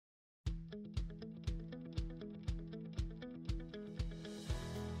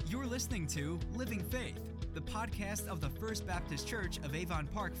You're listening to Living Faith, the podcast of the First Baptist Church of Avon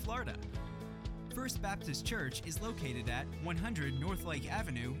Park, Florida. First Baptist Church is located at 100 North Lake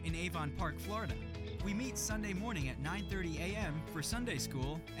Avenue in Avon Park, Florida. We meet Sunday morning at 9:30 a.m. for Sunday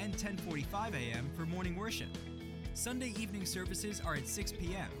school and 10:45 a.m. for morning worship. Sunday evening services are at 6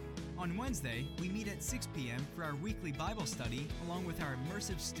 p.m. On Wednesday, we meet at 6 p.m. for our weekly Bible study along with our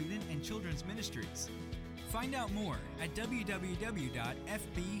immersive student and children's ministries. Find out more at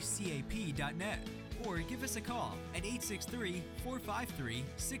www.fbcap.net or give us a call at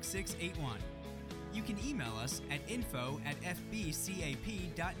 863-453-6681. You can email us at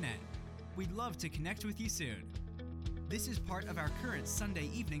info@fbcap.net. We'd love to connect with you soon. This is part of our current Sunday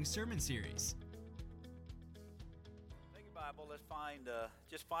evening sermon series. Take your Bible, let's find the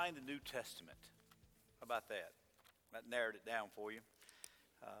New Testament. How about that? That narrowed it down for you.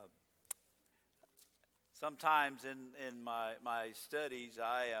 Sometimes in my studies,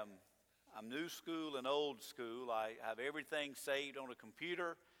 I'm new school and old school. I have everything saved on a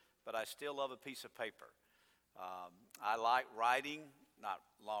computer, but I still love a piece of paper. I like writing, not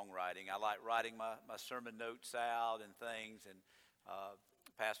long writing. I like writing my sermon notes out and things. And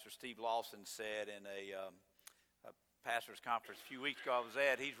Pastor Steve Lawson said in a pastor's conference a few weeks ago I was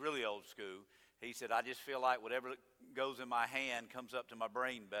at, he's really old school. He said, I just feel like whatever goes in my hand comes up to my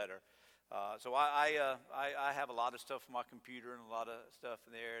brain better. So I have a lot of stuff on my computer and a lot of stuff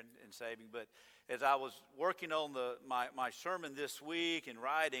in there and saving. But as I was working on my sermon this week and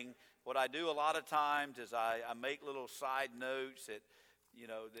writing, what I do a lot of times is I make little side notes that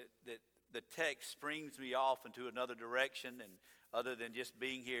the text springs me off into another direction. And other than just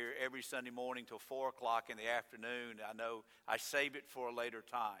being here every Sunday morning till 4 o'clock in the afternoon, I know I save it for a later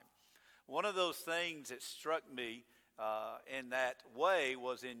time. One of those things that struck me in that way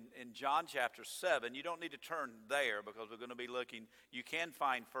was in John chapter 7. You don't need to turn there because we're going to be looking. You can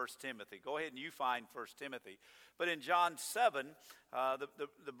find 1 Timothy. Go ahead and you find 1 Timothy. But in John 7,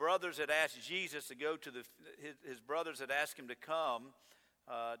 the brothers had asked Jesus to go to his brothers had asked him to come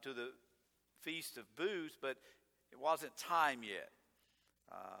to the Feast of Booths, but it wasn't time yet.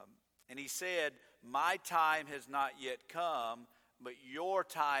 And he said, my time has not yet come, but your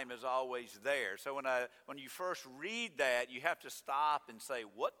time is always there. So when you first read that, you have to stop and say,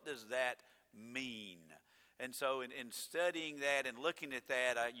 what does that mean? And so in studying that and looking at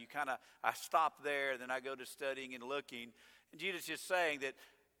that, I stop there, then I go to studying and looking. And Jesus is saying that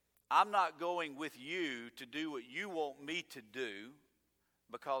I'm not going with you to do what you want me to do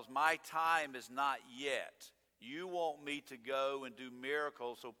because my time is not yet. You want me to go and do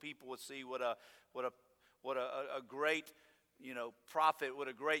miracles so people will see what a great prophet, what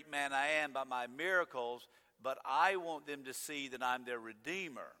a great man I am by my miracles, but I want them to see that I'm their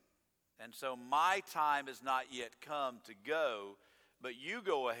Redeemer. And so my time has not yet come to go, but you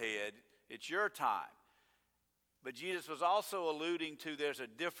go ahead, it's your time. But Jesus was also alluding to there's a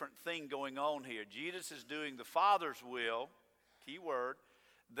different thing going on here. Jesus is doing the Father's will, key word,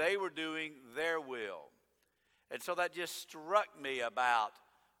 they were doing their will. And so that just struck me about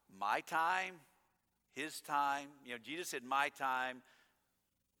my time, his time. Jesus said my time.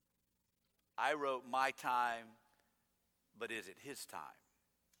 I wrote my time, but is it his time?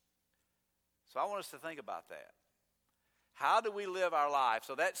 So I want us to think about that. How do we live our life?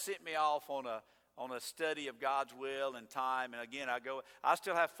 So that sent me off on a study of God's will and time. And again, I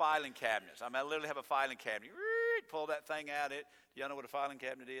still have filing cabinets. I literally have a filing cabinet. Pull that thing out. Y'all know what a filing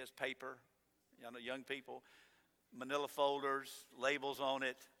cabinet is? Paper. Y'all know, young people. Manila folders, labels on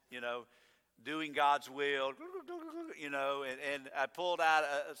it, doing God's will, and I pulled out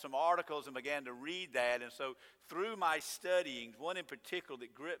some articles and began to read that. And so through my studying, one in particular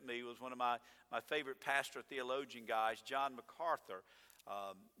that gripped me was one of my favorite pastor theologian guys, John MacArthur.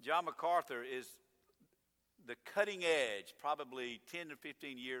 John MacArthur is the cutting edge, probably 10 to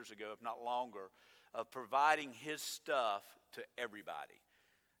 15 years ago, if not longer, of providing his stuff to everybody.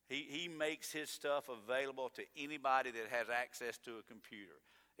 He makes his stuff available to anybody that has access to a computer.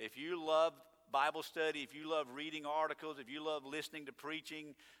 If you love Bible study, if you love reading articles, if you love listening to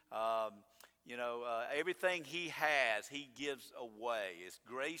preaching, everything he has, he gives away. It's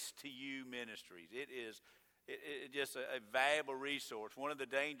Grace to You Ministries. It is just a valuable resource. One of the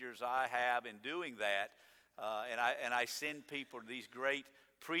dangers I have in doing that, and I send people to these great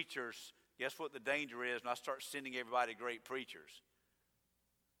preachers. Guess what the danger is? And I start sending everybody great preachers.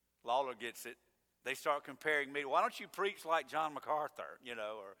 Lawler gets it. They start comparing me. Why don't you preach like John MacArthur?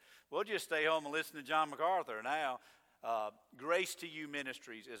 Or we'll just stay home and listen to John MacArthur. Now, Grace to You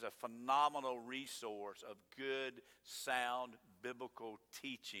Ministries is a phenomenal resource of good, sound, biblical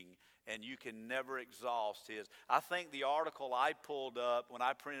teaching, and you can never exhaust his. I think the article I pulled up when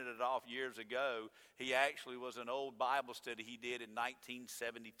I printed it off years ago, he actually was an old Bible study he did in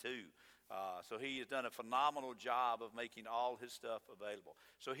 1972. So he has done a phenomenal job of making all his stuff available.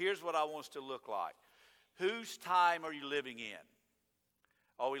 So here's what I want us to look like. Whose time are you living in?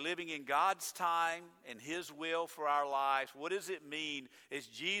 Are we living in God's time and his will for our lives? What does it mean? As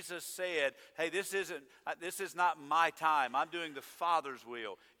Jesus said, hey, this is not my time. I'm doing the Father's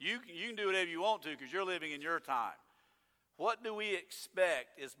will. You can do whatever you want to because you're living in your time. What do we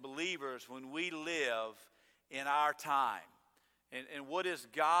expect as believers when we live in our time? And what is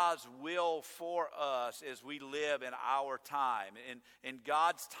God's will for us as we live in our time, in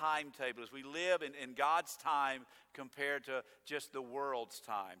God's timetable, as we live in God's time compared to just the world's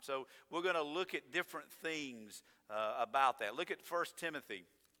time? So we're going to look at different things about that. Look at 1 Timothy.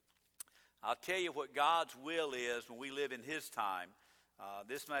 I'll tell you what God's will is when we live in his time.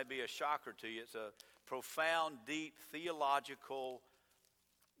 This may be a shocker to you. It's a profound, deep, theological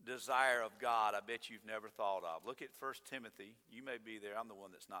desire of God I bet you've never thought of. Look at 1 Timothy. You may be there. I'm the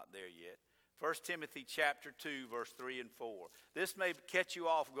one that's not there yet. 1 Timothy chapter 2, verse 3 and 4. This may catch you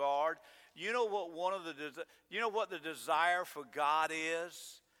off guard. You know what the desire for God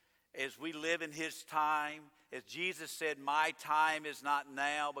is as we live in his time? As Jesus said, my time is not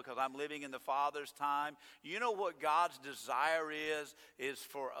now because I'm living in the Father's time. You know what God's desire is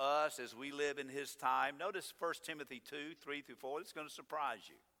for us as we live in his time? Notice 1 Timothy 2, 3 through 4. It's going to surprise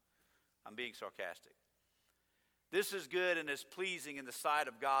you. I'm being sarcastic. This is good and is pleasing in the sight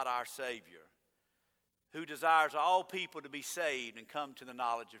of God our Savior, who desires all people to be saved and come to the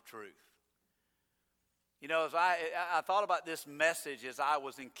knowledge of truth. You know, as I thought about this message as I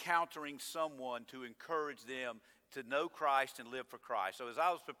was encountering someone to encourage them to know Christ and live for Christ. So as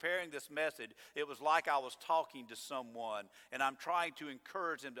I was preparing this message, it was like I was talking to someone, and I'm trying to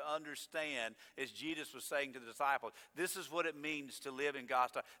encourage them to understand, as Jesus was saying to the disciples, this is what it means to live in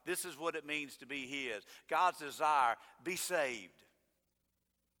God's time. This is what it means to be his. God's desire, be saved.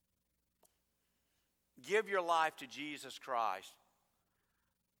 Give your life to Jesus Christ.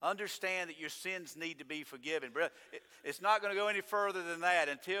 Understand that your sins need to be forgiven. It's not going to go any further than that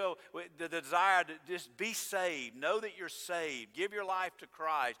until the desire to just be saved. Know that you're saved. Give your life to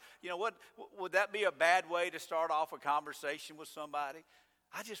Christ. You know what? Would that be a bad way to start off a conversation with somebody?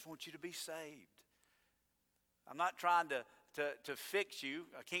 I just want you to be saved. I'm not trying to fix you.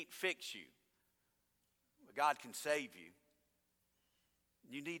 I can't fix you. But God can save you.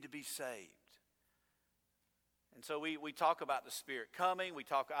 You need to be saved. And so we talk about the Spirit coming.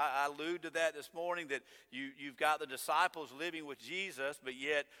 I allude to that this morning, that you've got the disciples living with Jesus, but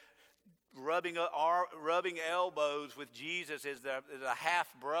yet rubbing elbows with Jesus as a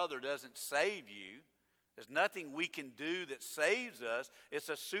half-brother doesn't save you. There's nothing we can do that saves us. It's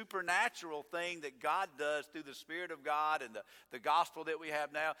a supernatural thing that God does through the Spirit of God and the gospel that we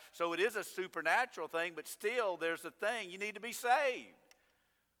have now. So it is a supernatural thing, but still there's a thing. You need to be saved.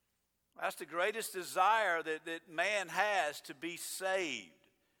 That's the greatest desire that man has, to be saved.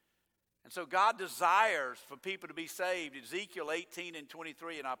 And so God desires for people to be saved. Ezekiel 18 and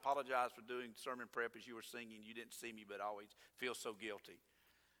 23, and I apologize for doing sermon prep as you were singing. You didn't see me, but I always feel so guilty.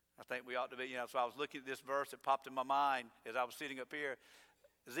 I think we ought to be, so I was looking at this verse that popped in my mind as I was sitting up here.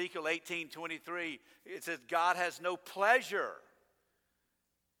 Ezekiel 18, 23, it says, God has no pleasure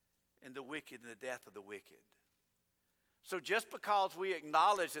in the wicked and the death of the wicked. So just because we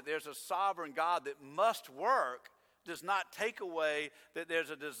acknowledge that there's a sovereign God that must work does not take away that there's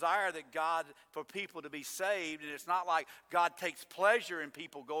a desire that God for people to be saved. And it's not like God takes pleasure in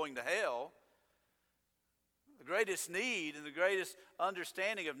people going to hell. The greatest need and the greatest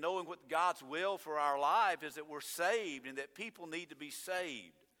understanding of knowing what God's will for our life is that we're saved and that people need to be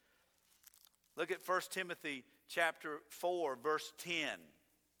saved. Look at 1 Timothy chapter 4, verse 10.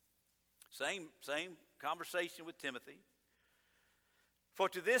 Same conversation with Timothy. For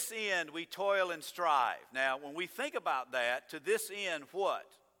to this end we toil and strive. Now, when we think about that, to this end what?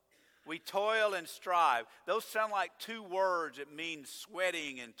 We toil and strive. Those sound like two words that mean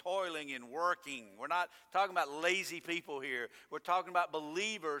sweating and toiling and working. We're not talking about lazy people here. We're talking about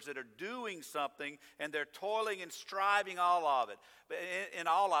believers that are doing something and they're toiling and striving all of it,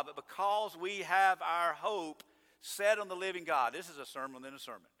 because we have our hope set on the living God. This is a sermon within a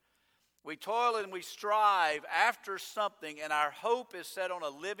sermon. We toil and we strive after something, and our hope is set on a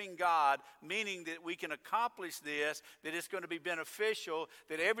living God, meaning that we can accomplish this, that it's going to be beneficial,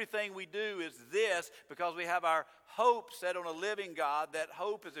 that everything we do is this because we have our hope set on a living God. That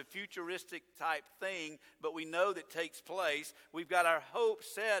hope is a futuristic type thing, but we know that takes place. We've got our hope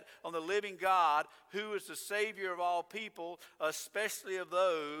set on the living God who is the Savior of all people, especially of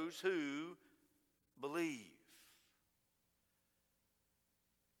those who believe.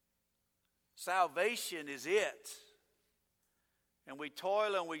 Salvation is it. And we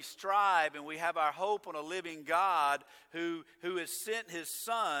toil and we strive and we have our hope on a living God who has sent His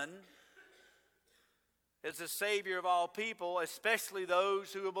Son as the Savior of all people, especially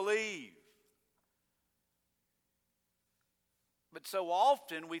those who believe. But so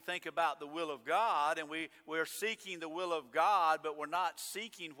often we think about the will of God and we're seeking the will of God, but we're not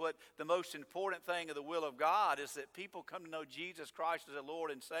seeking what the most important thing of the will of God is, that people come to know Jesus Christ as their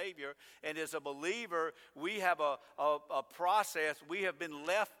Lord and Savior. And as a believer, we have a process. We have been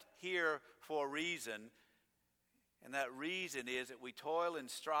left here for a reason. And that reason is that we toil and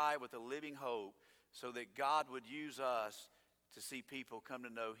strive with a living hope so that God would use us to see people come to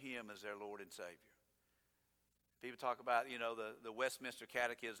know Him as their Lord and Savior. People talk about, the Westminster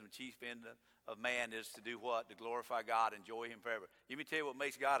Catechism, the chief end of man is to do what? To glorify God, enjoy Him forever. Let me tell you what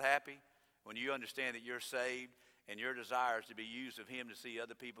makes God happy? When you understand that you're saved and your desire is to be used of Him to see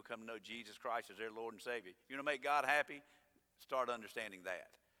other people come to know Jesus Christ as their Lord and Savior. You want to make God happy? Start understanding that.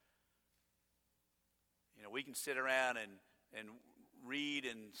 We can sit around and read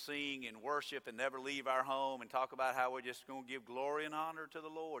and sing and worship and never leave our home and talk about how we're just going to give glory and honor to the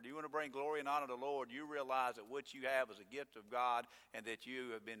Lord. You want to bring glory and honor to the Lord, you realize that what you have is a gift of God and that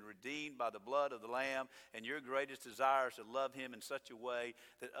you have been redeemed by the blood of the Lamb, and your greatest desire is to love Him in such a way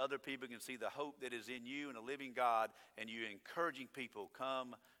that other people can see the hope that is in you and a living God, and you're encouraging people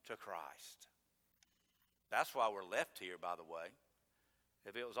come to Christ. That's why we're left here, by the way.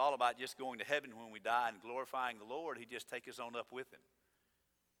 If it was all about just going to heaven when we die and glorifying the Lord, He'd just take us on up with Him.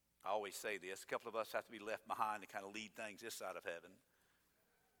 I always say this, a couple of us have to be left behind to kind of lead things this side of heaven.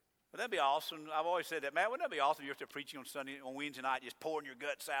 But that'd be awesome. I've always said that, man, wouldn't that be awesome if you're preaching on Wednesday night, just pouring your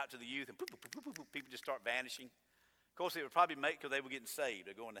guts out to the youth and people just start vanishing? Of course, it would probably make, because they were getting saved,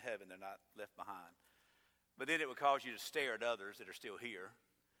 they're going to heaven, they're not left behind. But then it would cause you to stare at others that are still here.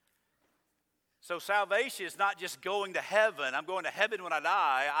 So salvation is not just going to heaven. I'm going to heaven when I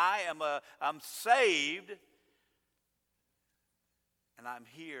die. I'm saved, and I'm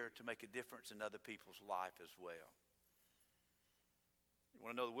here to make a difference in other people's life as well. You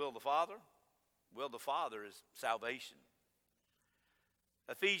want to know the will of the Father? The will of the Father is salvation.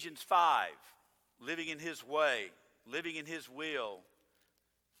 Ephesians 5, living in His way, living in His will,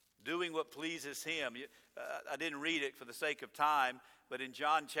 doing what pleases Him. I didn't read it for the sake of time, but in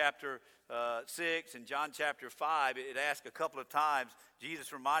John chapter 6 and John chapter 5, it asked a couple of times,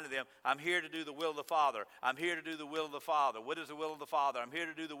 Jesus reminded them, I'm here to do the will of the Father. I'm here to do the will of the Father. What is the will of the Father? I'm here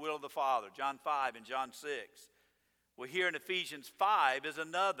to do the will of the Father. John 5 and John 6. Well, here in Ephesians 5 is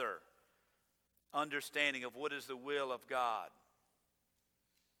another understanding of what is the will of God.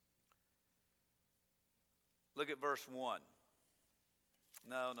 Look at verse 1.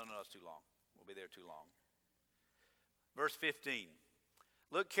 No, it's too long. We'll be there too long. Verse 15.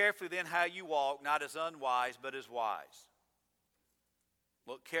 Look carefully then how you walk, not as unwise, but as wise.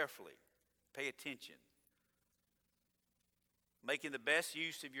 Look carefully. Pay attention. Making the best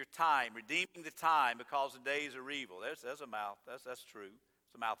use of your time, redeeming the time because the days are evil. That's a mouth. That's true.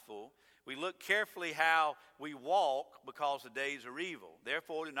 It's a mouthful. We look carefully how we walk because the days are evil.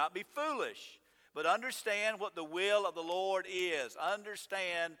 Therefore, do not be foolish, but understand what the will of the Lord is.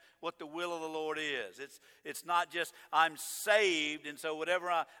 Understand what the will of the Lord is. It's not just I'm saved, and so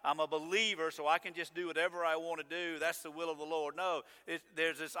whatever I'm a believer, so I can just do whatever I want to do. That's the will of the Lord. No,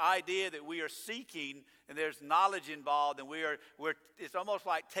 there's this idea that we are seeking, and there's knowledge involved, and it's almost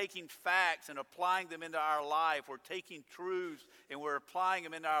like taking facts and applying them into our life. We're taking truths and we're applying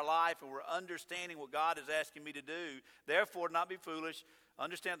them into our life, and we're understanding what God is asking me to do. Therefore, not be foolish.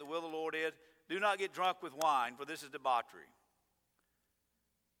 Understand the will of the Lord is. Do not get drunk with wine, for this is debauchery.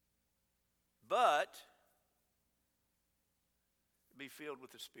 But be filled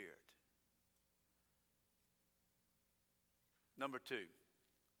with the Spirit. Number 2,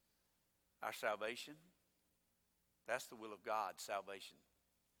 our salvation. That's the will of God, salvation.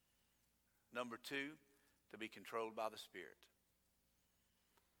 Number 2, to be controlled by the Spirit.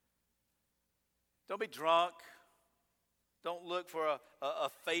 Don't be drunk. Don't look for a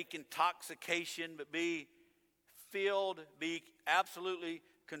fake intoxication, but be filled, be absolutely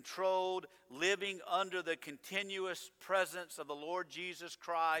controlled, living under the continuous presence of the Lord Jesus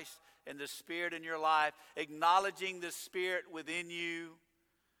Christ, and the Spirit in your life, acknowledging the Spirit within you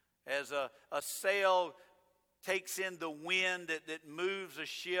as a sail takes in the wind that moves a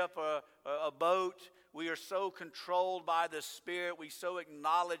ship or a boat. We are so controlled by the Spirit. We so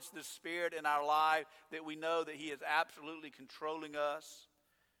acknowledge the Spirit in our life that we know that He is absolutely controlling us.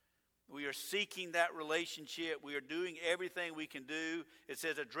 We are seeking that relationship. We are doing everything we can do. It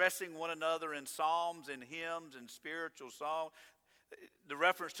says addressing one another in psalms and hymns and spiritual songs. The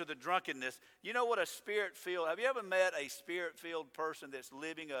reference to the drunkenness. You know what a Spirit-filled, have you ever met a Spirit-filled person that's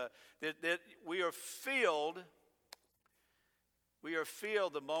living that we are filled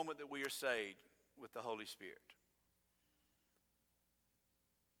the moment that we are saved with the Holy Spirit.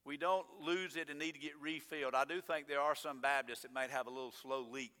 We don't lose it and need to get refilled. I do think there are some Baptists that might have a little slow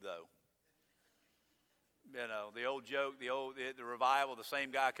leak, though. You know, the old joke, the revival, the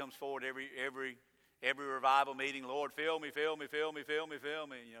same guy comes forward every revival meeting. Lord, fill me, fill me, fill me, fill me, fill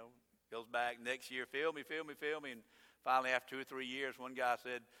me. You know, goes back next year, fill me, fill me, fill me. And finally, after 2 or 3 years, one guy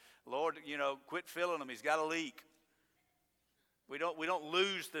said, Lord, quit filling him. He's got a leak. We don't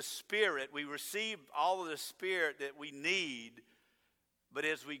lose the Spirit. We receive all of the Spirit that we need. But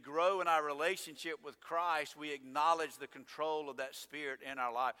as we grow in our relationship with Christ, we acknowledge the control of that Spirit in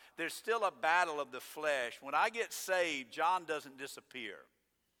our life. There's still a battle of the flesh. When I get saved, John doesn't disappear.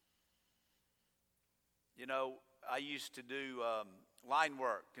 I used to do line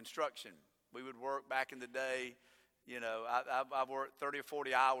work, construction. We would work back in the day. I've worked 30 or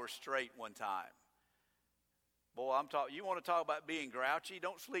 40 hours straight one time. Boy, you want to talk about being grouchy?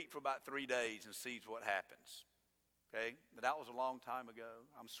 Don't sleep for about 3 days and see what happens. Okay? But that was a long time ago.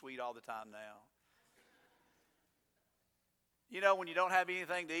 I'm sweet all the time now. When you don't have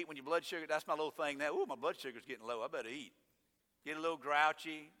anything to eat, when your blood sugar, that's my little thing now. Ooh, my blood sugar's getting low. I better eat. Get a little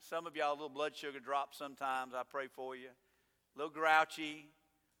grouchy. Some of y'all, a little blood sugar drops sometimes. I pray for you. A little grouchy.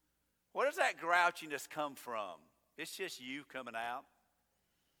 Where does that grouchiness come from? It's just you coming out.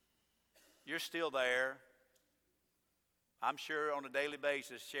 You're still there. I'm sure on a daily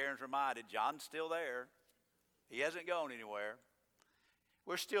basis, Sharon's reminded, John's still there. He hasn't gone anywhere.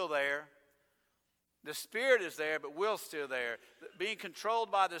 We're still there. The Spirit is there, but we're still there. Being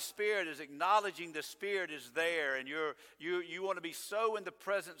controlled by the Spirit is acknowledging the Spirit is there, and you want to be so in the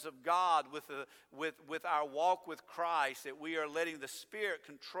presence of God with our walk with Christ that we are letting the Spirit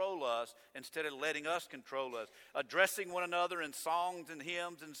control us instead of letting us control us. Addressing one another in songs and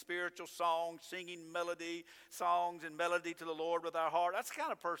hymns and spiritual songs, singing songs and melody to the Lord with our heart. That's the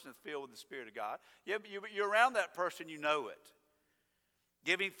kind of person that's filled with the Spirit of God. You're around that person, you know it.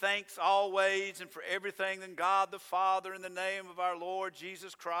 Giving thanks always and for everything in God the Father in the name of our Lord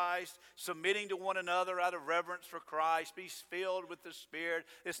Jesus Christ. Submitting to one another out of reverence for Christ. Be filled with the Spirit.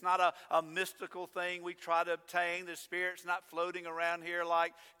 It's not a mystical thing we try to obtain. The Spirit's not floating around here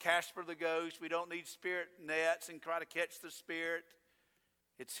like Casper the Ghost. We don't need spirit nets and try to catch the Spirit.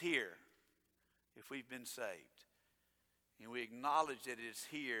 It's here if we've been saved. And we acknowledge that it is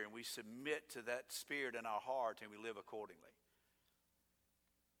here and we submit to that Spirit in our heart and we live accordingly.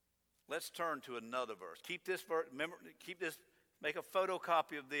 Let's turn to another verse. Keep this verse, remember, make a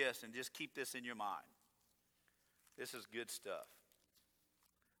photocopy of this and just keep this in your mind. This is good stuff.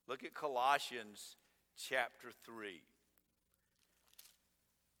 Look at Colossians chapter 3.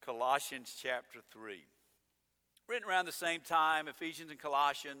 Colossians chapter 3. Written around the same time, Ephesians and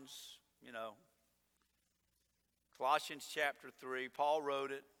Colossians, Colossians chapter 3, Paul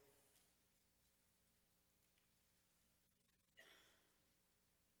wrote it.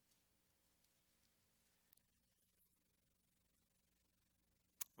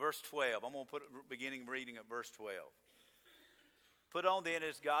 Verse 12. I'm going to beginning reading at verse 12. Put on then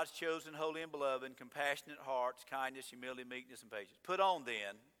as God's chosen, holy and beloved, compassionate hearts, kindness, humility, meekness, and patience. Put on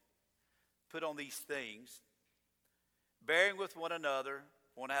these things, bearing with one another.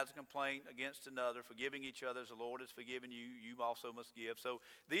 One has a complaint against another, forgiving each other as the Lord has forgiven you. You also must give. So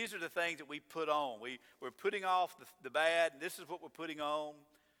these are the things that we put on. We're putting off the bad. This is what we're putting on.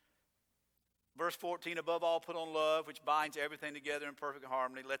 Verse 14, above all, put on love, which binds everything together in perfect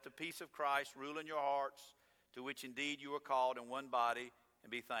harmony. Let the peace of Christ rule in your hearts, to which indeed you are called in one body, and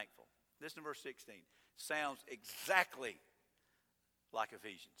be thankful. Listen to verse 16. Sounds exactly like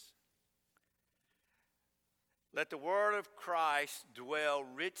Ephesians. Let the word of Christ dwell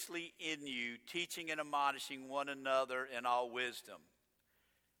richly in you, teaching and admonishing one another in all wisdom,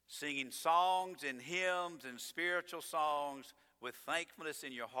 singing songs and hymns and spiritual songs with thankfulness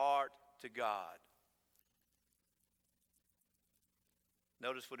in your heart to God.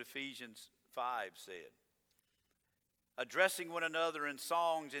 Notice what Ephesians 5 said. addressing one another in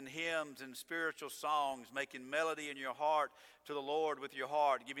songs and hymns and spiritual songs, making melody in your heart to the Lord with your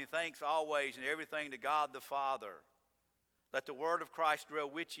heart, giving thanks always and everything to God the Father. Let the word of Christ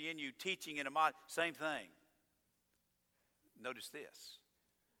dwell with you in you, teaching in a mind. Same thing. Notice this.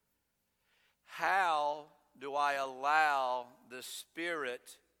 How do I allow the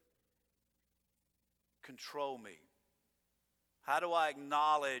Spirit control me? How do I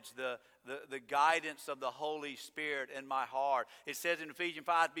acknowledge the guidance of the Holy Spirit in my heart? It says in Ephesians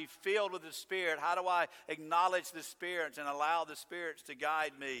 5, be filled with the Spirit. How do I acknowledge the spirits and allow the spirits to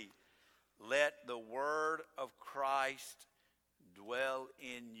guide me? Let the word of Christ dwell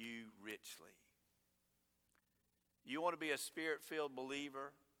in you richly. You want to be a Spirit-filled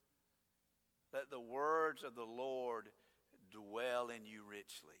believer? Let the words of the Lord dwell in you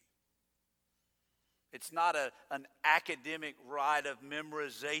richly. It's not an academic rite of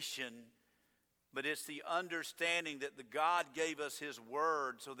memorization, but it's the understanding that the God gave us His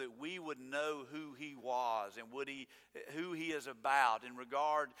Word so that we would know who He was and who He is about in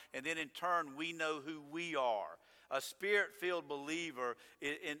regard, and then in turn we know who we are. A Spirit-filled believer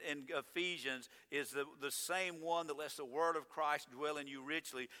in Ephesians is the same one that lets the word of Christ dwell in you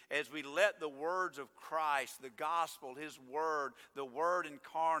richly. As we let the words of Christ, the gospel, His word, the word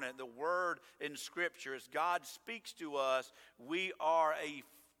incarnate, the word in Scripture, as God speaks to us, we are a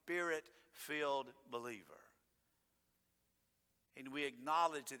Spirit-filled believer. And we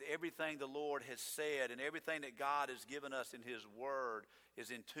acknowledge that everything the Lord has said and everything that God has given us in His Word is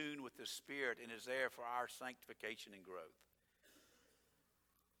in tune with the Spirit and is there for our sanctification and growth.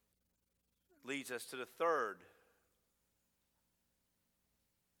 Leads us to the third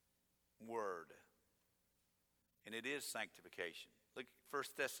word, and it is sanctification. Look at 1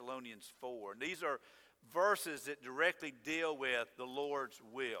 Thessalonians 4. These are verses that directly deal with the Lord's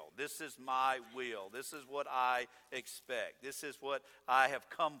will. This is my will. This is what I expect. This is what I have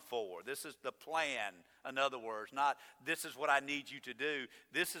come for. This is the plan, in other words. Not, this is what I need you to do.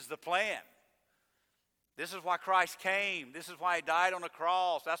 This is the plan. This is why Christ came. This is why He died on the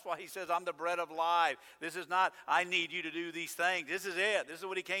cross. That's why He says, I'm the bread of life. This is not, I need you to do these things. This is it. This is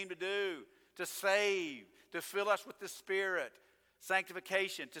what He came to do. To save. To fill us with the Spirit.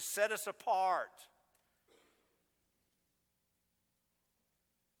 Sanctification. To set us apart.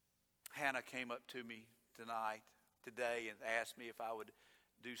 Hannah came up to me today, and asked me if I would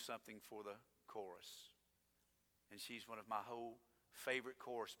do something for the chorus. And she's one of my whole favorite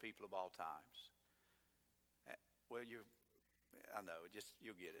chorus people of all times. Well, I know,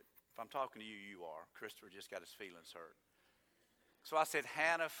 you'll get it. If I'm talking to you, you are. Christopher just got his feelings hurt. So I said,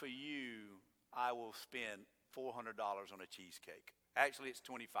 Hannah, for you, I will spend $400 on a cheesecake. Actually, it's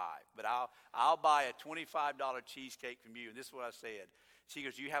 $25, but I'll buy a $25 cheesecake from you. And this is what I said. She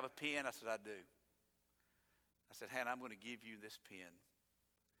goes, you have a pen? I said, I do. I said, Hannah, I'm going to give you this pen,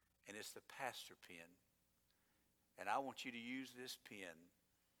 and it's the pastor pen. And I want you to use this pen,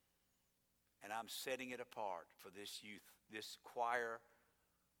 and I'm setting it apart for this youth, this choir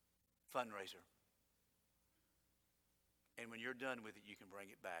fundraiser. And when you're done with it, you can bring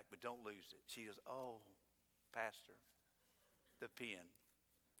it back, but don't lose it. She goes, oh, Pastor, the pen.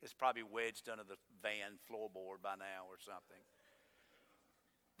 It's probably wedged under the van floorboard by now or something.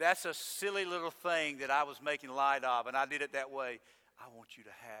 That's a silly little thing that I was making light of, and I did it that way. I want you to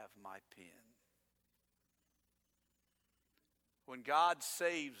have my pen. When God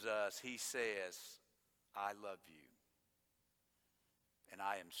saves us, He says, I love you, and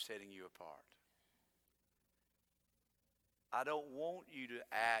I am setting you apart. I don't want you to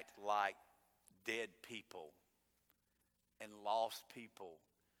act like dead people and lost people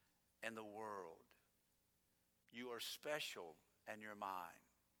in the world. You are special in your mind.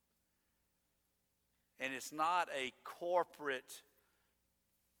 And it's not a corporate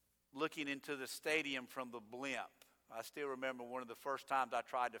looking into the stadium from the blimp. I still remember one of the first times I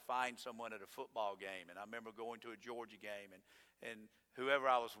tried to find someone at a football game. And I remember going to a Georgia game. And whoever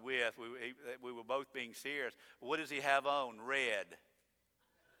I was with, we were both being serious. What does he have on? Red.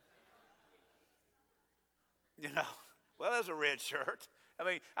 You know, well, there's a red shirt. I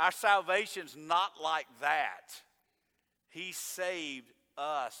mean, our salvation's not like that. He saved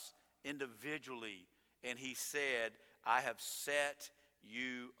us individually. And He said, I have set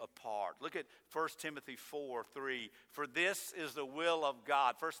you apart. Look at 1 Timothy 4:3. For this is the will of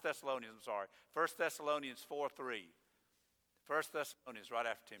God. 1 Thessalonians 4:3. 1 Thessalonians, right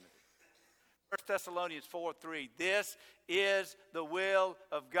after Timothy. 1 Thessalonians 4:3. This is the will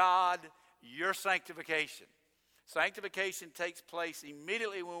of God, your sanctification. Sanctification takes place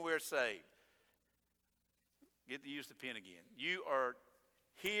immediately when we're saved. Get to use the pen again. You are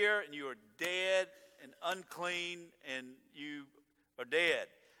here and you are dead and unclean and you are dead.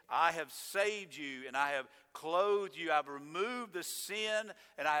 I have saved you and I have clothed you. I've removed the sin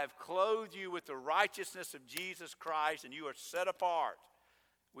and I have clothed you with the righteousness of Jesus Christ, and you are set apart.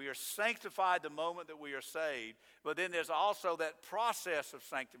 We are sanctified the moment that we are saved, but then there's also that process of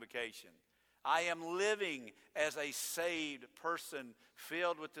sanctification. I am living as a saved person,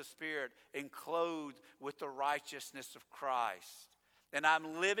 filled with the Spirit and clothed with the righteousness of Christ. And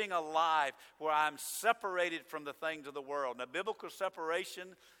I'm living a life where I'm separated from the things of the world. Now, biblical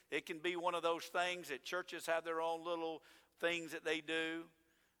separation, it can be one of those things that churches have their own little things that they do.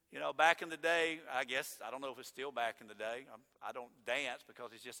 You know, back in the day, I guess, I don't know if it's still back in the day. I don't dance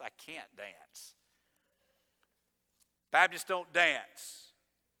because it's just I can't dance. Baptists don't dance.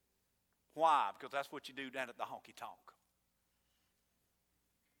 Why? Because that's what you do down at the honky-tonk.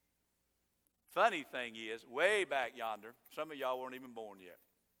 Funny thing is, way back yonder, some of y'all weren't even born yet.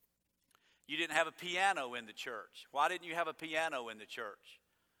 You didn't have a piano in the church. Why didn't you have a piano in the church?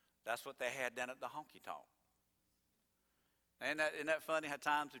 That's what they had down at the honky-tonk. Isn't that funny how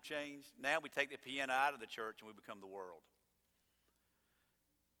times have changed? Now we take the piano out of the church and we become the world.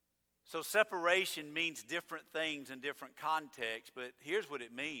 So separation means different things in different contexts, but here's what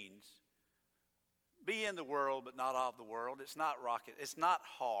it means. Be in the world, but not of the world. It's not rocket. It's not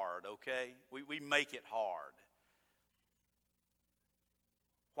hard, okay? We make it hard.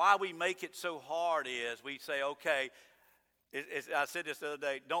 Why we make it so hard is we say, okay, I said this the other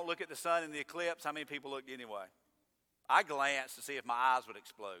day, don't look at the sun in the eclipse. How many people looked anyway? I glanced to see if my eyes would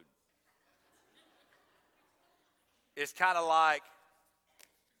explode. It's kind of like,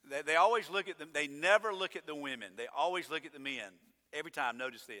 they always look at them. They never look at the women. They always look at the men. Every time,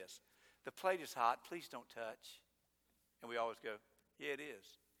 notice this. The plate is hot. Please don't touch. And we always go, yeah, it is.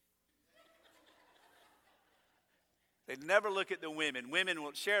 They never look at the women.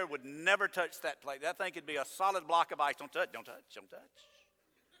 Sharon would never touch that plate. That thing could be a solid block of ice. Don't touch, don't touch, don't touch.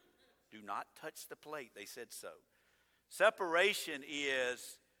 Do not touch the plate. They said so. Separation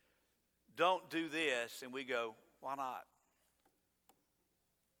is, don't do this. And we go, why not?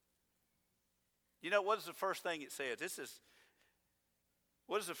 You know, what is the first thing it says?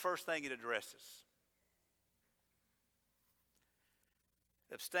 What is the first thing it addresses?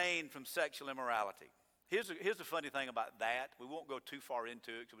 Abstain from sexual immorality. Here's the funny thing about that. We won't go too far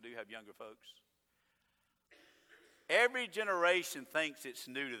into it because we do have younger folks. Every generation thinks it's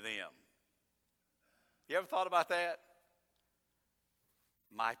new to them. You ever thought about that?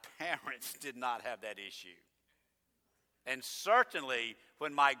 My parents did not have that issue. And certainly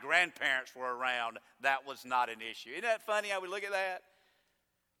when my grandparents were around, that was not an issue. Isn't that funny how we look at that?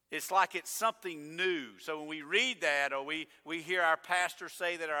 It's like it's something new. So when we read that, or we hear our pastor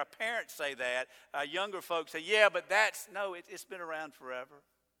say that, or our parents say that, younger folks say, yeah, but it's been around forever.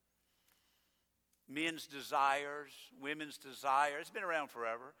 Men's desires, women's desires, it's been around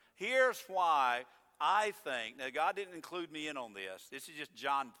forever. Here's why I think, now God didn't include me in on this. This is just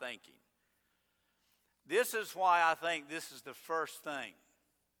John thinking. This is why I think this is the first thing.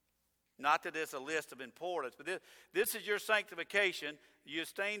 Not that it's a list of importance, but this is your sanctification. You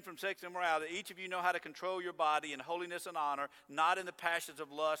abstain from sexual immorality. Each of you know how to control your body in holiness and honor, not in the passions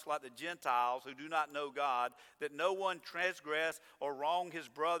of lust like the Gentiles who do not know God, that no one transgress or wrong his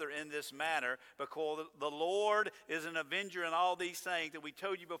brother in this manner, because the Lord is an avenger in all these things that we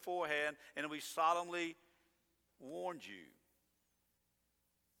told you beforehand, and we solemnly warned you.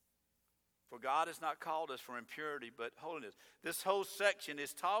 For God has not called us for impurity, but holiness. This whole section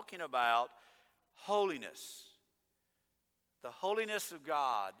is talking about holiness. The holiness of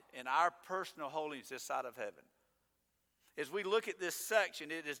God and our personal holiness this side of heaven. As we look at this section,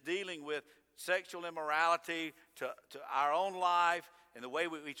 it is dealing with sexual immorality to our own life and the way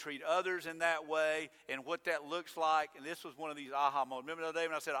we treat others in that way and what that looks like. And this was one of these aha moments. Remember the other day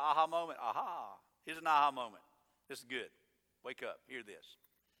when I said aha moment? Aha. Here's an aha moment. This is good. Wake up. Hear this.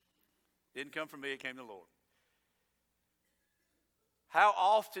 Didn't come from me, it came from the Lord. How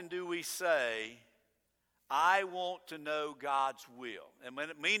often do we say, I want to know God's will? And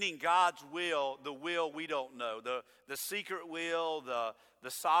meaning God's will, the will we don't know, the secret will,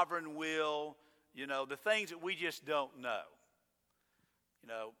 the sovereign will, the things that we just don't know.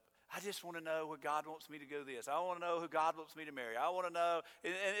 I just want to know where God wants me to go this. I want to know who God wants me to marry. I want to know,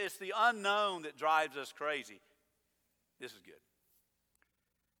 and it's the unknown that drives us crazy. This is good.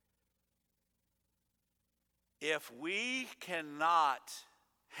 If we cannot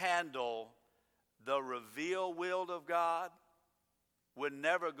handle the revealed will of God, we're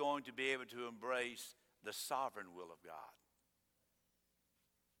never going to be able to embrace the sovereign will of God.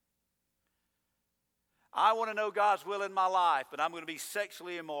 I want to know God's will in my life, but I'm going to be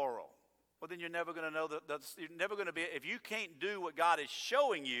sexually immoral. Well, then you're never going to know you're never going to be, if you can't do what God is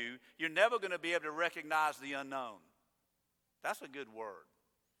showing you, you're never going to be able to recognize the unknown. That's a good word.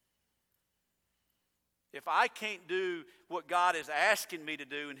 If I can't do what God is asking me to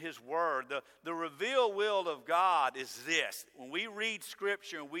do in His Word, the revealed will of God is this. When we read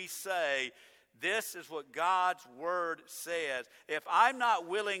Scripture and we say, this is what God's Word says, if I'm not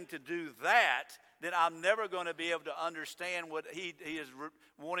willing to do that, then I'm never going to be able to understand what He is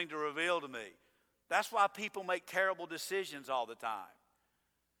wanting to reveal to me. That's why people make terrible decisions all the time.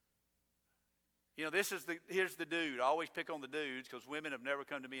 You know, here's the dude. I always pick on the dudes because women have never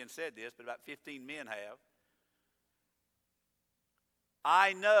come to me and said this, but about 15 men have.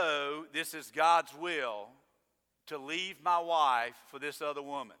 I know this is God's will to leave my wife for this other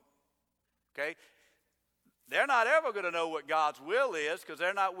woman. Okay? They're not ever going to know what God's will is because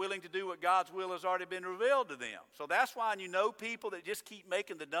they're not willing to do what God's will has already been revealed to them. So that's why you know people that just keep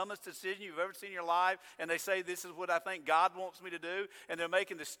making the dumbest decision you've ever seen in your life, and they say, this is what I think God wants me to do, and they're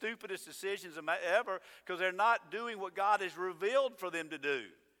making the stupidest decisions ever because they're not doing what God has revealed for them to do.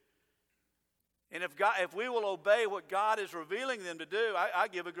 And if we will obey what God is revealing them to do, I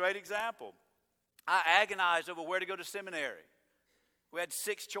give a great example. I agonized over where to go to seminary. We had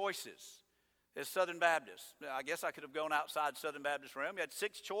 6 choices. As Southern Baptists. I guess I could have gone outside Southern Baptist realm. We had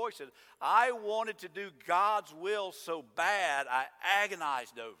 6 choices. I wanted to do God's will so bad, I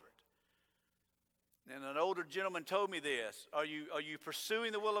agonized over it. And an older gentleman told me this. Are you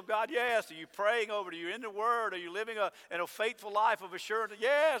pursuing the will of God? Yes. Are you praying over it? Are you in the Word? Are you living a faithful life of assurance?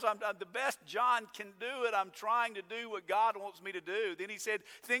 Yes, I'm the best John can do it. I'm trying to do what God wants me to do. Then he said,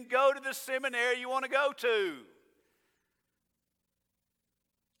 then go to the seminary you want to go to.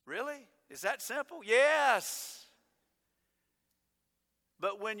 Really? Is that simple? Yes.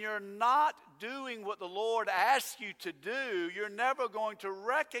 But when you're not doing what the Lord asks you to do, you're never going to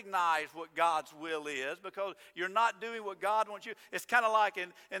recognize what God's will is because you're not doing what God wants you. It's kind of like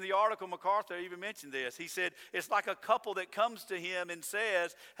in the article, MacArthur even mentioned this. He said, it's like a couple that comes to him and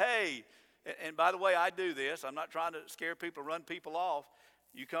says, hey, and by the way, I do this. I'm not trying to scare people, run people off.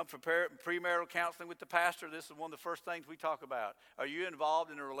 You come for premarital counseling with the pastor, this is one of the first things we talk about. Are you involved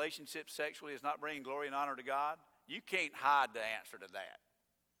in a relationship sexually that's not bringing glory and honor to God? You can't hide the answer to that.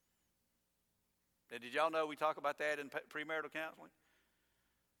 Now, did y'all know we talk about that in premarital counseling?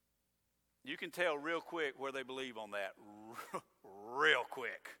 You can tell real quick where they believe on that. Real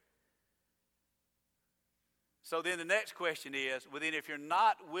quick. So then the next question is, well then if you're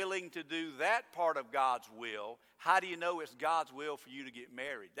not willing to do that part of God's will, how do you know it's God's will for you to get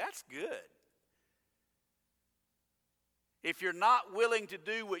married? That's good. If you're not willing to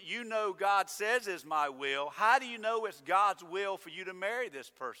do what you know God says is my will, how do you know it's God's will for you to marry this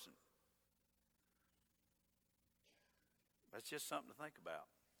person? That's just something to think about.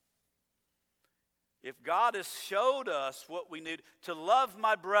 If God has showed us what we need to love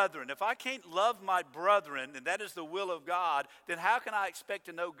my brethren, if I can't love my brethren, and that is the will of God, then how can I expect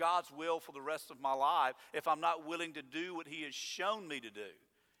to know God's will for the rest of my life if I'm not willing to do what He has shown me to do?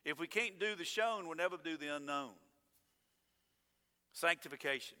 If we can't do the shown, we'll never do the unknown.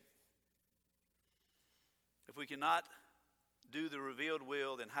 Sanctification. If we cannot do the revealed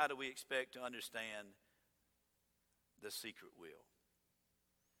will, then how do we expect to understand the secret will?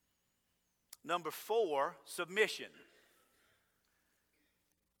 Number 4, submission.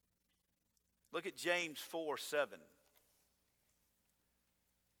 Look at James 4:7.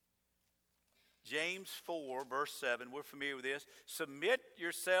 James 4, verse 7, we're familiar with this. Submit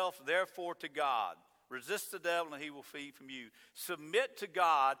yourself, therefore, to God. Resist the devil, and he will flee from you. Submit to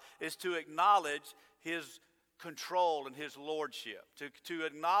God is to acknowledge His control and His lordship, to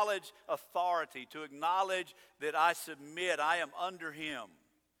acknowledge authority, to acknowledge that I submit, I am under Him.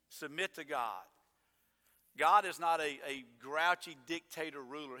 Submit to God. God is not a grouchy dictator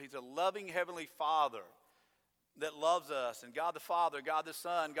ruler. He's a loving Heavenly Father that loves us. And God the Father, God the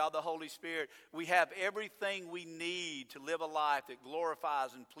Son, God the Holy Spirit, we have everything we need to live a life that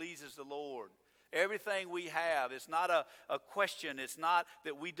glorifies and pleases the Lord. Everything we have. It's not a question. It's not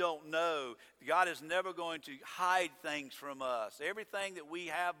that we don't know. God is never going to hide things from us. Everything that we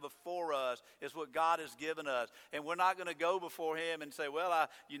have before us is what God has given us. And we're not going to go before Him and say, well,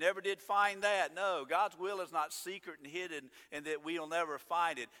 you never did find that. No, God's will is not secret and hidden and that we'll never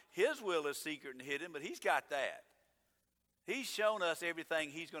find it. His will is secret and hidden, but He's got that. He's shown us everything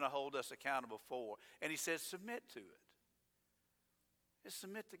He's going to hold us accountable for. And He says, submit to it. Just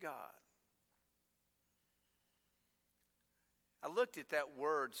submit to God. I looked at that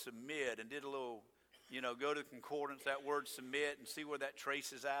word submit and did a little, go to concordance, that word submit, and see where that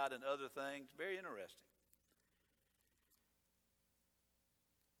traces out and other things. Very interesting.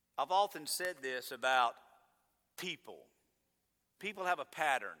 I've often said this about people. People have a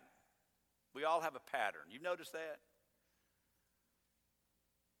pattern. We all have a pattern. You notice that?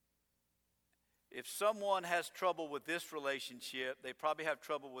 If someone has trouble with this relationship, they probably have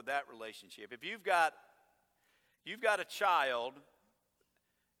trouble with that relationship. If you've got a child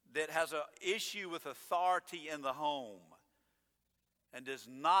that has an issue with authority in the home and does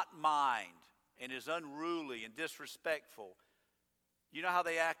not mind and is unruly and disrespectful, you know how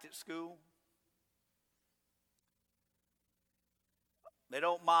they act at school? They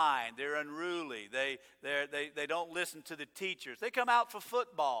don't mind. They're unruly. They don't listen to the teachers. They come out for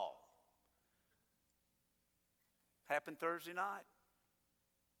football. Happened Thursday night.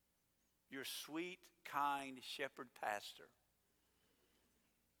 Your sweet, kind shepherd pastor.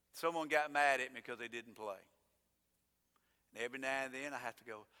 Someone got mad at me because they didn't play. And every now and then I have to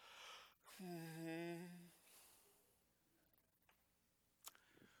go,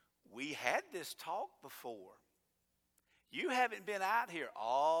 We had this talk before. You haven't been out here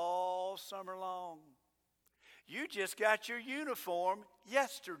all summer long. You just got your uniform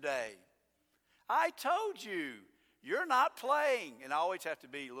yesterday. I told you, you're not playing. And I always have to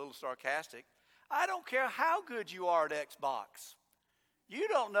be a little sarcastic. I don't care how good you are at Xbox. You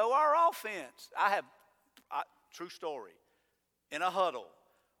don't know our offense. True story. In a huddle,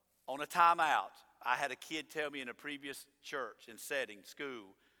 on a timeout, I had a kid tell me in a previous church and setting,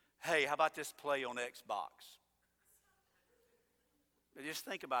 school, hey, how about this play on Xbox? But just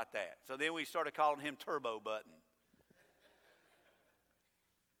think about that. So then we started calling him Turbo Button.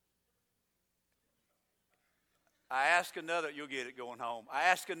 I asked another, you'll get it going home. I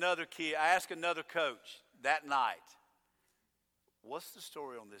asked another coach that night, what's the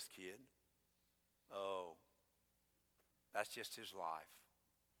story on this kid? Oh, that's just his life.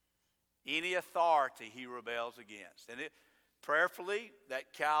 Any authority he rebels against. And prayerfully,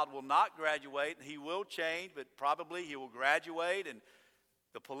 that child will not graduate, and he will change, but probably he will graduate, and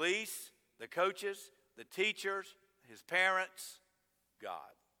the police, the coaches, the teachers, his parents,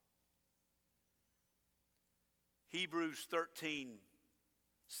 God. Hebrews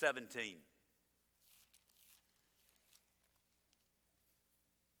 13:17.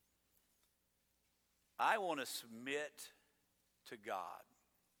 I want to submit to God.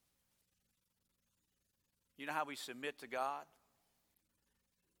 You know how we submit to God?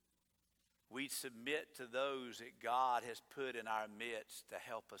 We submit to those that God has put in our midst to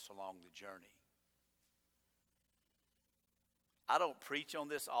help us along the journey. I don't preach on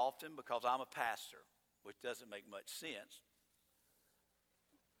this often because I'm a pastor, which doesn't make much sense.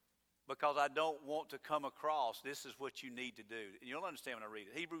 Because I don't want to come across, this is what you need to do. And you'll understand when I read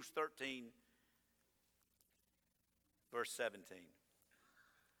it. Hebrews 13, verse 17.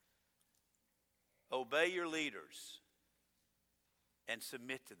 Obey your leaders and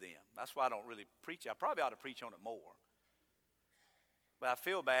submit to them. That's why I don't really preach. I probably ought to preach on it more. But I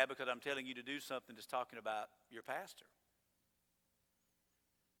feel bad because I'm telling you to do something that's talking about your pastor.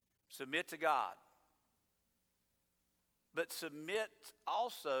 Submit to God. But submit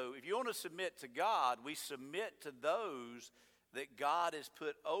also, if you want to submit to God, we submit to those that God has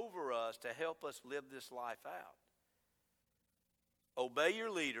put over us to help us live this life out. Obey your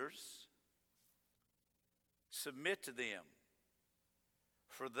leaders. Submit to them.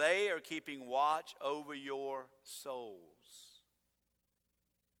 For they are keeping watch over your souls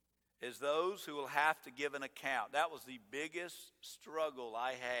as those who will have to give an account. That was the biggest struggle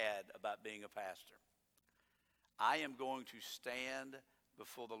I had about being a pastor. I am going to stand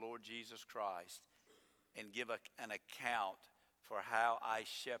before the Lord Jesus Christ and give an account for how I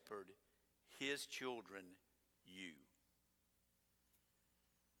shepherd his children, you.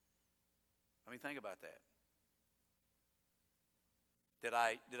 I mean, think about that. Did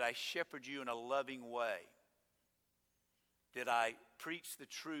I shepherd you in a loving way? Did I preach the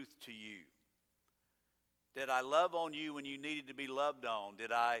truth to you? Did I love on you when you needed to be loved on?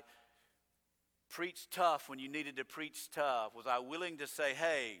 Did I preach tough when you needed to preach tough? Was I willing to say,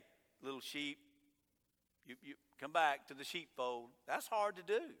 hey, little sheep, you come back to the sheepfold? That's hard to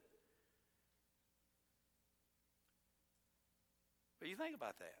do. But you think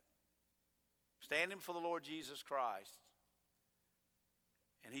about that. Standing for the Lord Jesus Christ.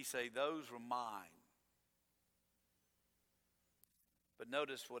 And he say, those were mine. But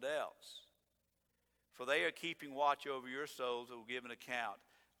notice what else. For they are keeping watch over your souls that will give an account.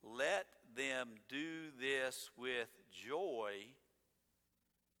 Let them do this with joy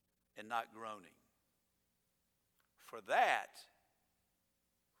and not groaning. For that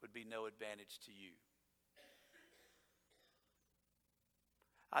would be no advantage to you.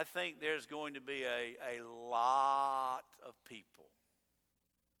 I think there's going to be a lot of people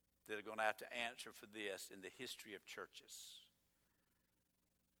that are going to have to answer for this in the history of churches.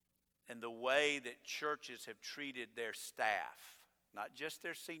 And the way that churches have treated their staff, not just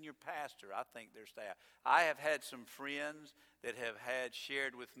their senior pastor, I think their staff. I have had some friends that have had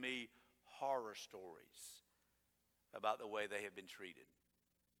shared with me horror stories about the way they have been treated.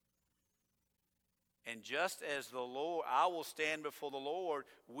 And just as the Lord, I will stand before the Lord,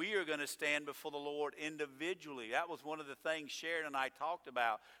 we are going to stand before the Lord individually. That was one of the things Sharon and I talked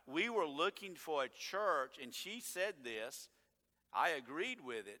about. We were looking for a church, and she said this. I agreed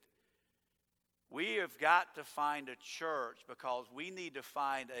with it. We have got to find a church because we need to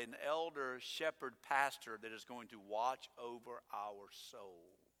find an elder, shepherd, pastor that is going to watch over our soul.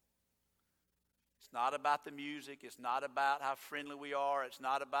 It's not about the music. It's not about how friendly we are. It's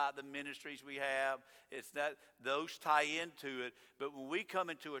not about the ministries we have. It's not, those tie into it. But when we come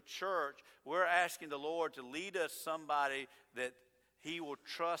into a church, we're asking the Lord to lead us somebody that he will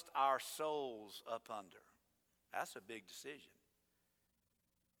trust our souls up under. That's a big decision.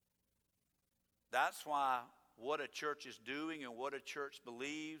 That's why what a church is doing and what a church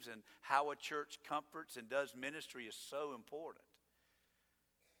believes and how a church comforts and does ministry is so important.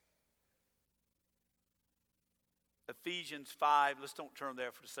 Ephesians 5, let's don't turn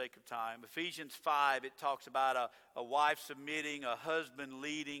there for the sake of time. Ephesians 5, it talks about a wife submitting, a husband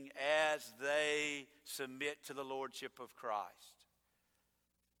leading as they submit to the lordship of Christ.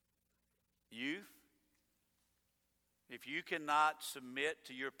 Youth, if you cannot submit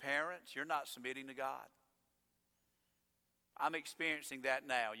to your parents, you're not submitting to God. I'm experiencing that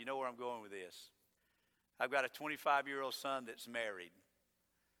now. You know where I'm going with this. I've got a 25-year-old son that's married.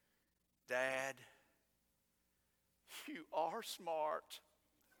 Dad, you are smart.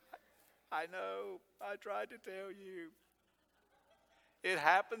 I know. I tried to tell you. It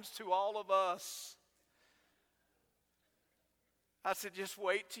happens to all of us. I said, just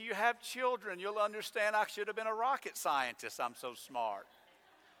wait till you have children. You'll understand I should have been a rocket scientist. I'm so smart.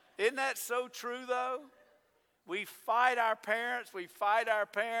 Isn't that so true, though? We fight our parents.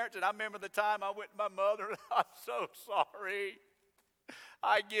 And I remember the time I went to my mother. I'm so sorry.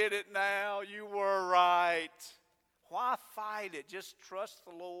 I get it now. You were right. Why fight it? Just trust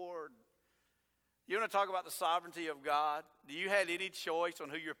the Lord. You want to talk about the sovereignty of God? Do you have any choice on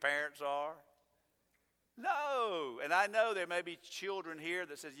who your parents are? No. And I know there may be children here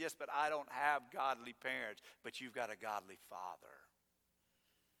that says, yes, but I don't have godly parents. But you've got a godly father.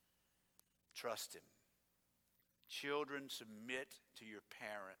 Trust him. Children, submit to your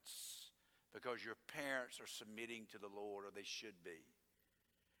parents because your parents are submitting to the Lord, or they should be.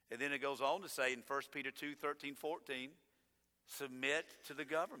 And then it goes on to say in 1 Peter 2, 13, 14, submit to the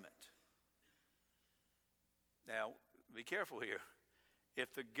government. Now, be careful here.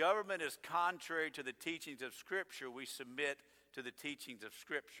 If the government is contrary to the teachings of Scripture, we submit to the teachings of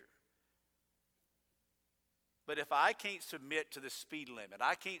Scripture. But if I can't submit to the speed limit,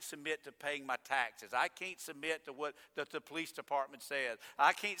 I can't submit to paying my taxes, I can't submit to what the police department says,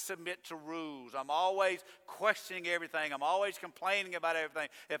 I can't submit to rules, I'm always questioning everything, I'm always complaining about everything.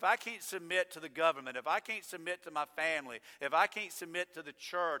 If I can't submit to the government, if I can't submit to my family, if I can't submit to the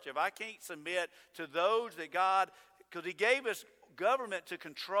church, if I can't submit to those that God, because he gave us government to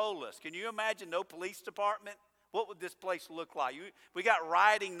control us. Can you imagine no police department? What would this place look like? We got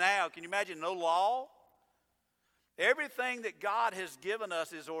rioting now. Can you imagine no law? Everything that God has given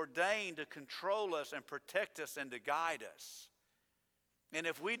us is ordained to control us and protect us and to guide us. And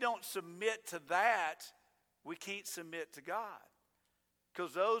if we don't submit to that, we can't submit to God.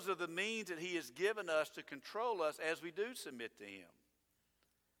 Because those are the means that he has given us to control us as we do submit to him.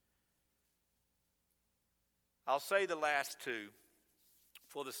 I'll say the last two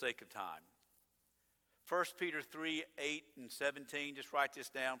for the sake of time. 1 Peter 3, 8 and 17. Just write this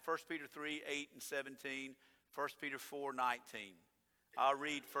down. 1 Peter 3, 8 and 17. 1 Peter 4, 19. I'll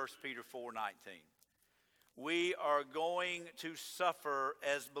read 1 Peter 4, 19. We are going to suffer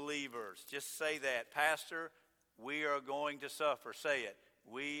as believers. Just say that. Pastor, we are going to suffer. Say it.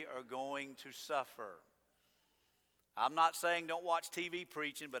 We are going to suffer. I'm not saying don't watch TV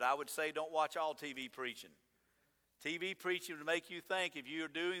preaching, but I would say don't watch all TV preaching. TV preaching would make you think if you're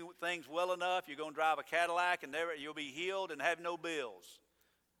doing things well enough, you're going to drive a Cadillac and you'll be healed and have no bills.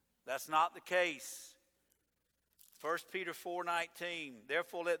 That's not the case. 1 Peter 4:19,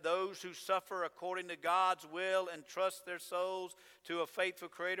 therefore let those who suffer according to God's will entrust their souls to a faithful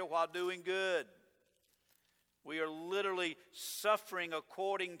Creator while doing good. We are literally suffering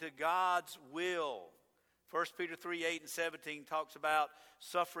according to God's will. 1 Peter 3, 8 and 17 talks about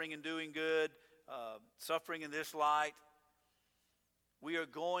suffering and doing good, suffering in this light. We are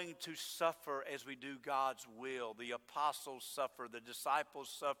going to suffer as we do God's will. The apostles suffered. The disciples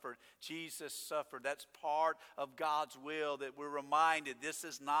suffered. Jesus suffered. That's part of God's will, that we're reminded this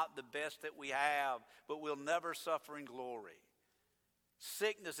is not the best that we have, but we'll never suffer in glory.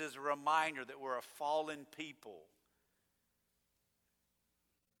 Sickness is a reminder that we're a fallen people.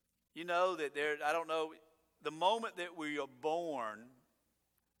 You know that I don't know, the moment that we are born,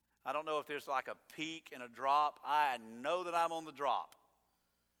 I don't know if there's like a peak and a drop. I know that I'm on the drop.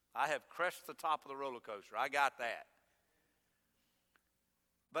 I have crested the top of the roller coaster. I got that.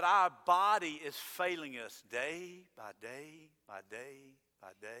 But our body is failing us day by day by day by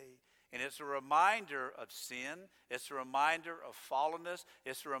day. And it's a reminder of sin. It's a reminder of fallenness.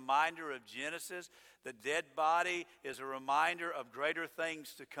 It's a reminder of Genesis. The dead body is a reminder of greater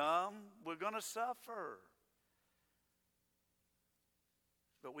things to come. We're going to suffer.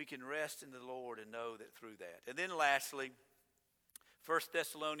 But we can rest in the Lord and know that through that. And then lastly, 1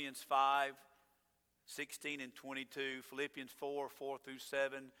 Thessalonians 5, 16 and 22, Philippians 4, 4 through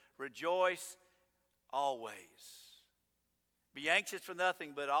 7. Rejoice always. Be anxious for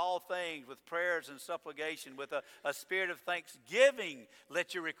nothing, but all things with prayers and supplication, with a spirit of thanksgiving,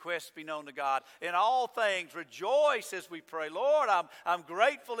 let your requests be known to God. In all things, rejoice as we pray. Lord, I'm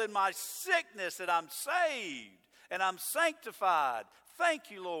grateful in my sickness that I'm saved and I'm sanctified.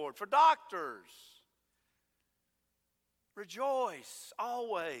 Thank you, Lord, for doctors. Rejoice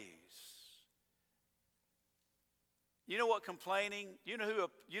always. You know what complaining? You know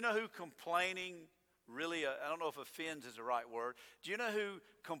who complaining really? I don't know if offends is the right word. Do you know who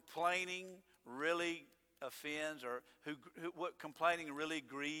complaining really offends, or what complaining really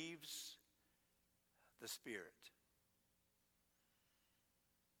grieves? The Spirit.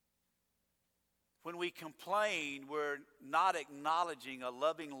 When we complain, we're not acknowledging a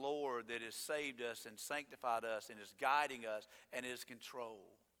loving Lord that has saved us and sanctified us and is guiding us and is control.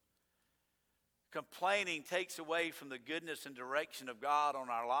 Complaining takes away from the goodness and direction of God on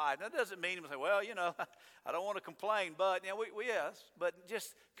our life. That doesn't mean we say, well, I don't want to complain, but yes, but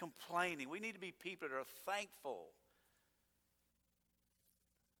just complaining. We need to be people that are thankful.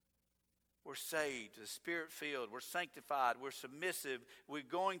 We're saved, the Spirit-filled, we're sanctified, we're submissive, we're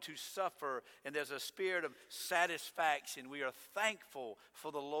going to suffer, and there's a spirit of satisfaction. We are thankful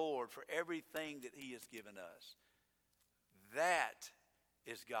for the Lord for everything that He has given us. That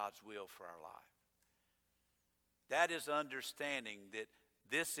is God's will for our life. That is understanding that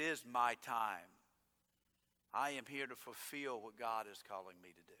this is my time. I am here to fulfill what God is calling me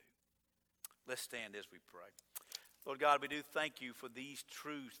to do. Let's stand as we pray. Lord God, we do thank you for these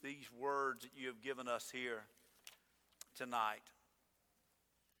truths, these words that you have given us here tonight.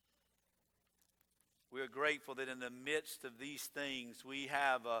 We are grateful that in the midst of these things we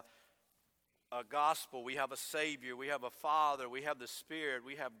have a gospel, we have a Savior, we have a Father, we have the Spirit,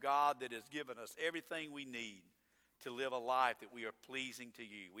 we have God that has given us everything we need to live a life that we are pleasing to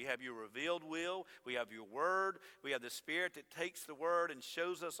you. We have your revealed will, we have your word, we have the Spirit that takes the word and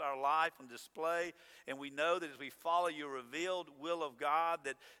shows us our life on display, and we know that as we follow your revealed will of God,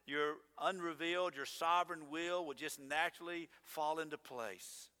 that your unrevealed, your sovereign will just naturally fall into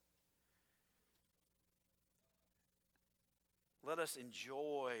place. Let us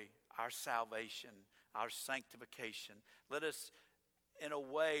enjoy our salvation, our sanctification. Let us, in a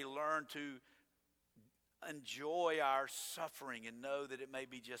way, learn to enjoy our suffering and know that it may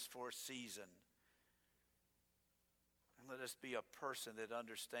be just for a season. And let us be a person that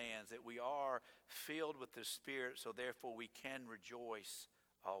understands that we are filled with the Spirit, so therefore we can rejoice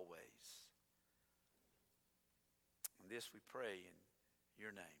always. And this we pray in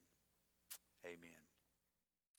your name. Amen.